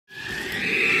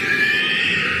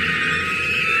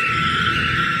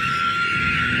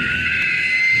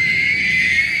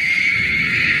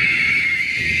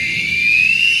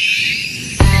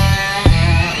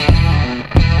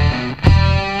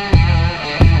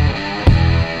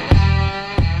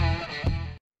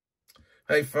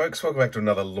Hey folks, welcome back to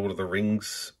another Lord of the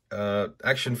Rings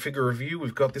action figure review.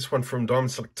 We've got this one from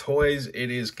Diamond Select Toys.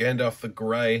 It is Gandalf the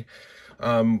Grey,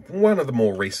 one of the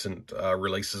more recent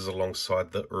releases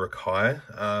alongside the Uruk-hai.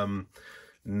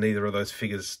 Neither of those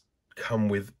figures come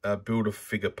with a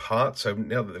Build-A-Figure part, so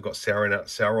now that they've got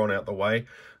Sauron out the way,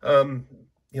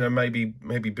 you know, maybe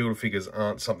Build-A-Figures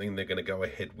aren't something they're going to go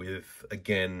ahead with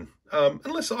again,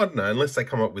 unless they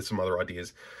come up with some other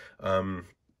ideas.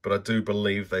 But I do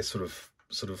believe they sort of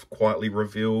quietly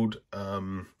revealed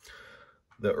the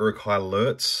Uruk-hai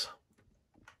Lurtz.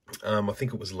 I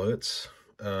think it was Lurtz,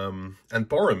 and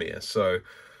Boromir. So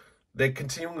they're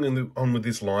continuing on with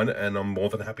this line, and I'm more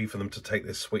than happy for them to take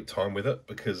their sweet time with it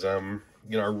because, you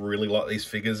know, I really like these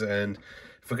figures, and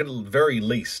if I could at the very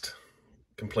least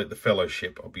complete the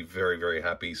Fellowship, I'll be very, very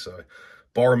happy. So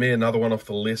Boromir, another one off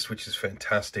the list, which is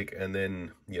fantastic, and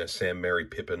then, you know, Sam, Merry,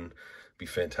 Pippin, be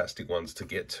fantastic ones to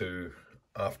get to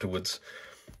afterwards.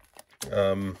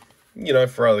 You know,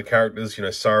 for other characters, you know,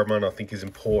 Saruman I think is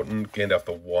important. Gandalf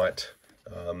the White,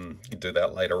 you do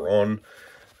that later on.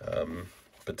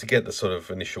 But to get the sort of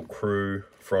initial crew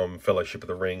from Fellowship of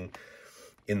the Ring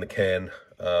in the can,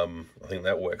 I think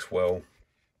that works well.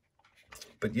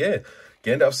 But yeah,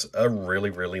 Gandalf's a really,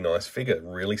 really nice figure.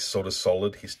 Really sort of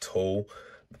solid. He's tall.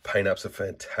 The paint-ups are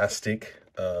fantastic.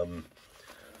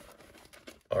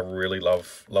 I really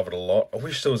love it a lot. I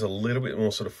wish there was a little bit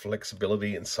more sort of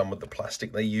flexibility in some of the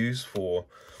plastic they use for,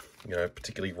 you know,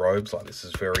 particularly robes. Like this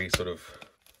is very sort of,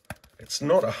 it's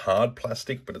not a hard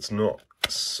plastic, but it's not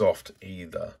soft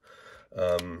either.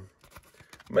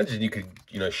 Imagine you could,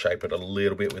 you know, shape it a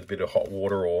little bit with a bit of hot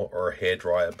water or a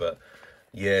hairdryer, but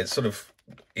yeah, it's sort of,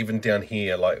 even down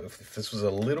here, like if this was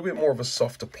a little bit more of a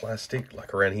softer plastic,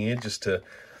 like around here, just to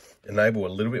enable a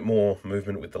little bit more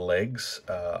movement with the legs,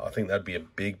 I think that'd be a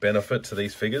big benefit to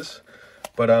these figures.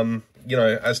 But you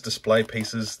know, as display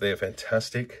pieces, they're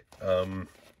fantastic.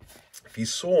 If you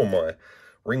saw my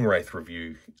Ring Wraith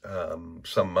review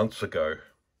some months ago,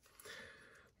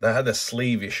 they had a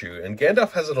sleeve issue, and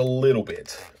Gandalf has it a little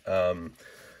bit.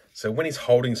 So when he's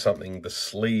holding something, the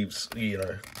sleeves, you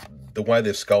know, the way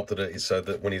they've sculpted it is so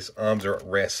that when his arms are at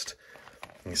rest,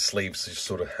 his sleeves just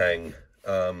sort of hang.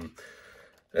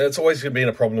 It's always been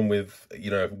a problem with, you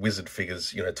know, wizard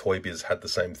figures. You know, Toy Biz had the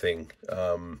same thing.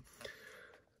 Because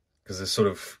they're sort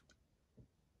of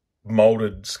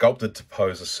molded, sculpted to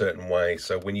pose a certain way.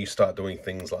 So when you start doing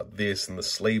things like this and the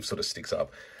sleeve sort of sticks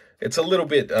up, it's a little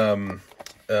bit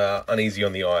uneasy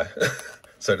on the eye,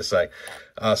 so to say.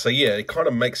 So yeah, it kind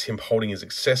of makes him holding his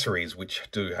accessories, which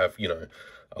do have, you know,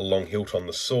 a long hilt on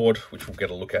the sword, which we'll get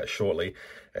a look at shortly,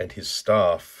 and his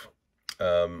staff.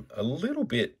 A little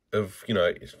bit of, you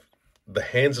know, the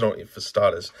hands are not, for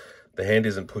starters, the hand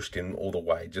isn't pushed in all the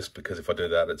way, just because if I do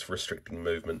that, it's restricting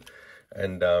movement.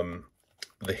 And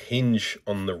the hinge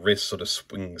on the wrist sort of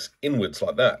swings inwards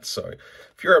like that. So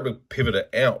if you're able to pivot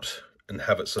it out and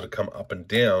have it sort of come up and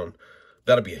down,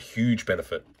 that'd be a huge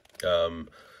benefit. So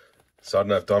I don't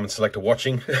know if Diamond Select are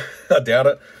watching, I doubt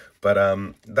it. But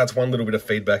that's one little bit of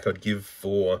feedback I'd give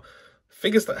for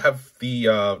figures that have the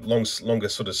longer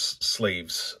sort of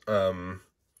sleeves.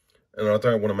 And I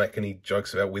don't want to make any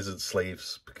jokes about wizard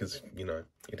sleeves because, you know,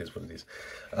 it is what it is.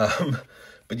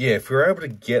 But yeah, if we're able to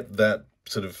get that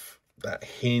sort of, that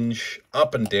hinge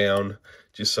up and down,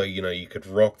 just so, you know, you could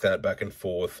rock that back and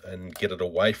forth and get it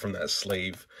away from that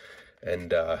sleeve.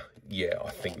 And yeah, I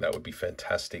think that would be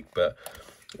fantastic. But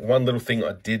one little thing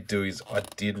I did do is I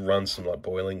did run some like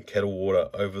boiling kettle water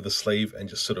over the sleeve and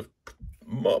just sort of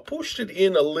pushed it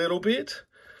in a little bit,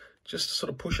 just to sort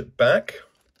of push it back.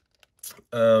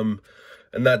 And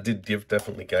that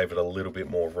definitely gave it a little bit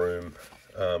more room.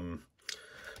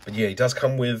 But yeah, he does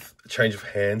come with a change of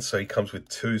hands. So he comes with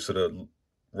two sort of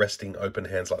resting open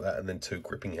hands like that, and then two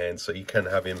gripping hands. So you can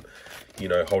have him, you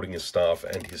know, holding his staff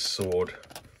and his sword.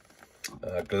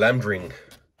 Glamdring.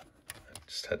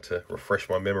 Just had to refresh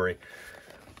my memory.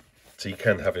 So you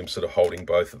can have him sort of holding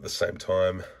both at the same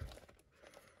time.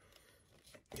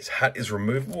 His hat is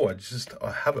removable.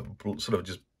 I have it sort of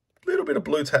just a little bit of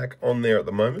blue tack on there at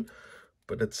the moment,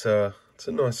 but it's a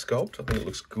nice sculpt. I think it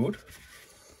looks good.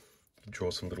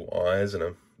 Draw some little eyes and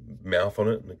a mouth on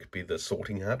it, and it could be the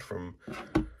sorting hat from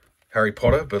Harry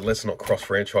Potter, but let's not cross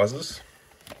franchises.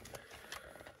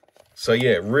 So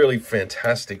yeah, really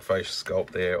fantastic facial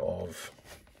sculpt there of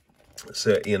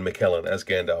Sir Ian McKellen as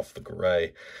Gandalf the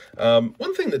Grey.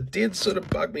 One thing that did sort of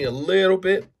bug me a little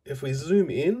bit, if we zoom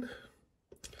in,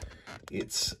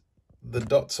 it's the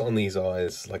dots on these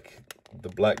eyes, like the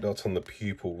black dots on the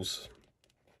pupils.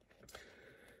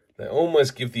 They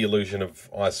almost give the illusion of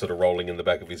eyes sort of rolling in the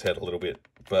back of his head a little bit,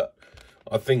 but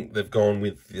I think they've gone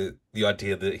with the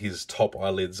idea that his top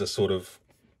eyelids are sort of,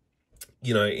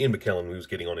 you know, Ian McKellen, who was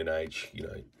getting on in age, you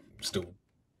know, still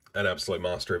an absolute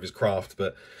master of his craft,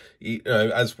 but, you know,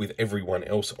 as with everyone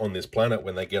else on this planet,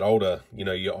 when they get older, you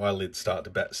know, your eyelids start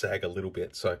to sag a little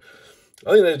bit. So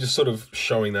I think they're just sort of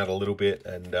showing that a little bit,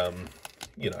 and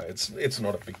you know, it's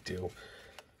not a big deal.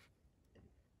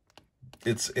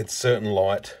 It's certain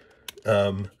light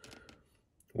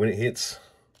when it hits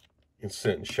in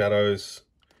certain shadows,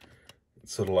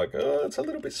 it's sort of like, oh, it's a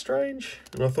little bit strange.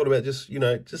 And I thought about just, you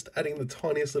know, just adding the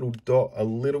tiniest little dot a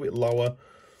little bit lower,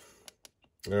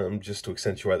 just to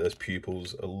accentuate those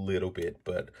pupils a little bit.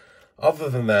 But other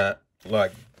than that,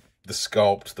 like the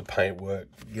sculpt, the paintwork,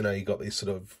 you know, you got these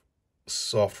sort of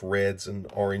soft reds and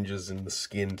oranges in the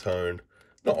skin tone.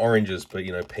 Not oranges, but,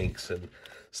 you know, pinks and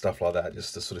stuff like that,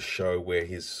 just to sort of show where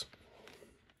his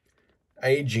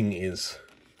aging is.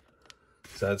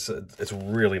 So it's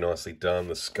really nicely done.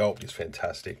 The sculpt is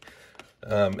fantastic.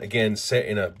 Again, set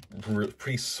in a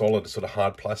pretty solid sort of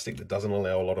hard plastic that doesn't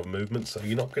allow a lot of movement, so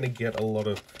you're not going to get a lot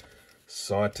of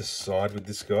side to side with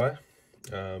this guy.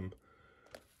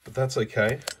 But that's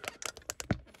okay.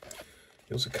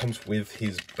 He also comes with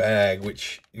his bag,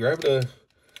 which you're able to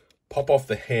pop off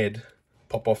the head,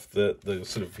 pop off the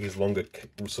sort of his longer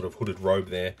sort of hooded robe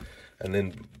there, and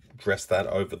then dress that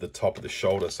over the top of the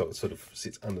shoulder so it sort of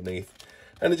sits underneath.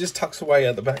 And it just tucks away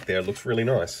at the back there. It looks really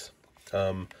nice.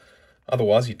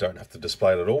 Otherwise, you don't have to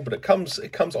display it at all, but it comes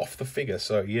off the figure.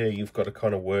 So yeah, you've got to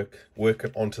kind of work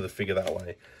it onto the figure that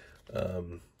way.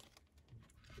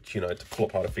 You know, to pull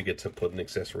apart a figure to put an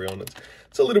accessory on.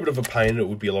 It's a little bit of a pain. It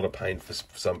would be a lot of pain for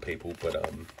some people, but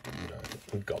you know,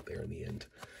 we got there in the end.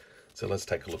 So let's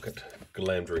take a look at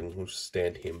Glamdring. We'll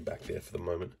stand him back there for the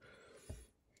moment.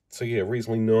 So yeah,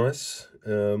 reasonably nice.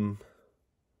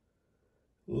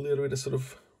 A little bit of sort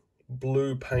of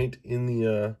blue paint in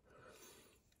the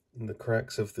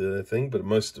cracks of the thing, but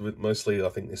mostly I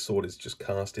think this sword is just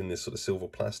cast in this sort of silver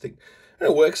plastic, and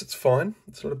it works. It's fine.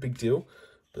 It's not a big deal,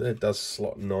 but it does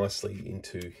slot nicely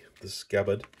into the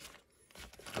scabbard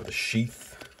or the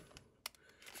sheath.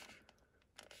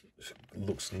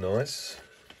 Looks nice.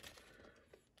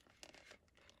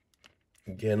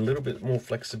 Again, a little bit more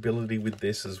flexibility with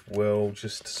this as well,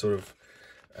 just to sort of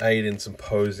aid in some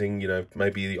posing. You know,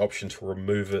 maybe the option to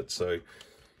remove it, so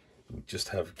just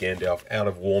have Gandalf out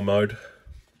of war mode.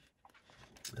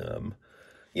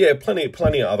 Yeah, plenty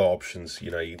of other options,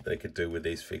 you know, they could do with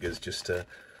these figures, just to,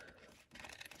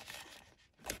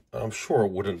 I'm sure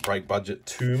it wouldn't break budget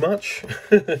too much.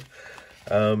 But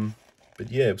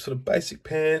yeah, sort of basic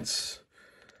pants.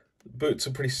 Boots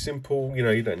are pretty simple. You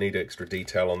know, you don't need extra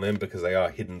detail on them because they are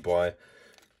hidden by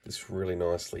this really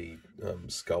nicely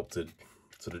sculpted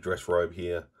sort of dress robe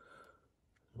here.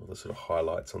 All the sort of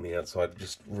highlights on the outside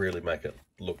just really make it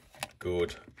look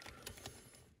good.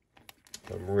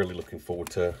 I'm really looking forward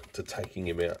to taking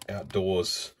him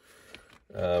outdoors.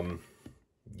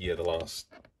 Yeah, the last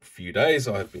few days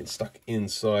I've been stuck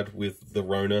inside with the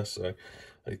Rona, so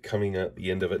I'm coming at the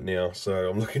end of it now. So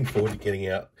I'm looking forward to getting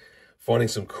out, finding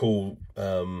some cool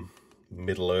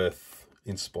Middle-earth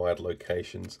inspired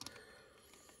locations.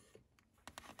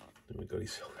 And we've got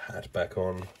his hat back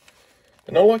on.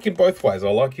 And I like him both ways.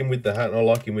 I like him with the hat and I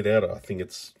like him without it. I think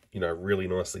it's, you know, really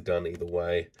nicely done either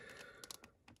way.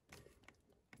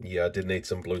 Yeah, I did need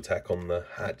some blue tack on the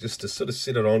hat just to sort of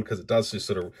sit it on, because it does just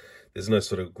sort of, there's no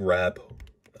sort of grab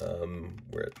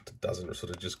where it doesn't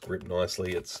sort of just grip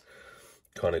nicely. It's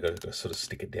kind of got to sort of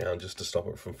stick it down just to stop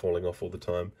it from falling off all the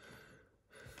time.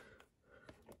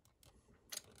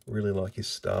 Really like his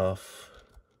staff.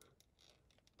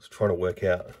 I was trying to work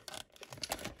out,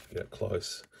 get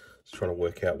close, trying to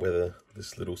work out whether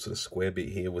this little sort of square bit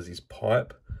here was his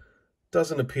pipe.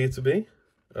 Doesn't appear to be,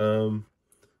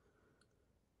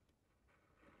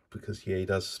 because yeah, he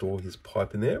does store his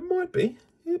pipe in there. It might be,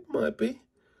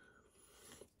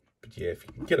 but yeah, if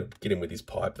you can get him with his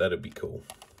pipe, that'd be cool.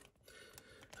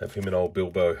 Have him and old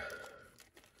Bilbo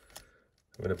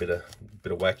having a bit of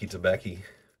wacky tobacco.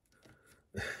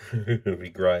 It'd be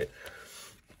great.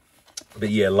 But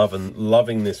yeah,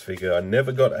 loving this figure. I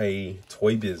never got a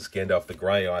Toy Biz Gandalf the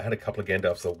Grey. I had a couple of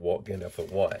Gandalf the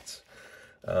Whites,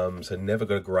 so never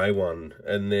got a grey one.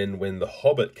 And then when The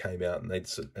Hobbit came out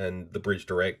and the Bridge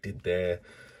Direct did their,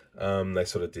 they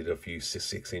sort of did a few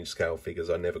 6-inch scale figures.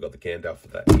 I never got the Gandalf for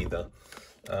that either.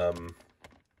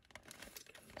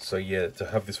 So yeah, to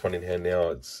have this one in hand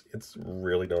now, it's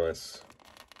really nice.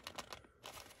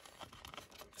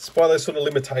 Despite those sort of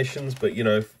limitations, but you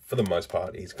know, for the most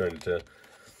part, he's going to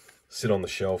sit on the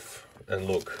shelf and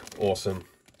look awesome.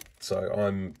 So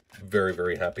I'm very,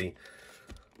 very happy.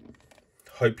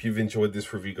 hope you've enjoyed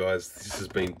this review, guys. This has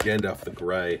been Gandalf the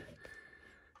Grey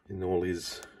in all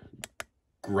his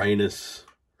greyness.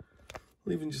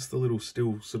 Even just the little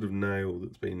still sort of nail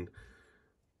that's been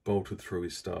bolted through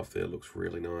his staff there looks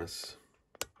really nice.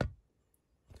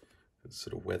 It's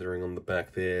sort of weathering on the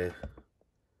back there.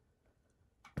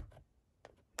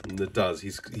 And it does,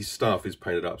 his staff is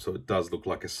painted up, so it does look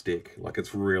like a stick. Like,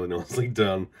 it's really nicely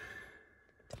done.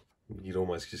 You'd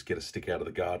almost just get a stick out of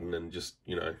the garden and just,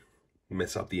 you know,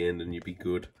 mess up the end and you'd be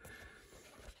good.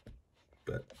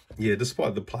 But yeah,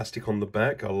 despite the plastic on the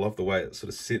back, I love the way it sort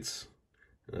of sits.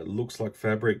 And it looks like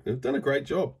fabric. They've done a great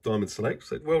job, Diamond Select.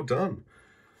 So well done.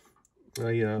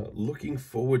 Looking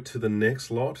forward to the next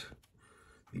lot.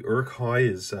 The Uruk-hai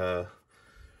is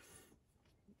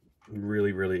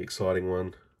really, really exciting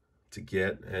one to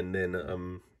get. And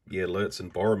then yeah, Lurtz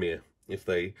and Boromir, if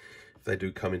they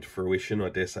do come into fruition, I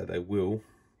dare say they will.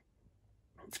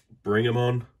 Bring them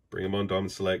on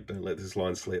Diamond Select. Don't let this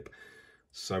line slip.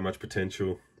 So much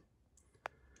potential.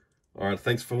 All right,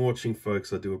 thanks for watching,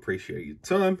 folks. I do appreciate your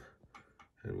time,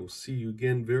 and we'll see you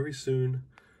again very soon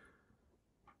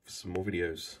for some more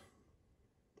videos.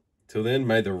 Till then,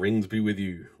 may the rings be with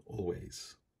you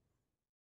always.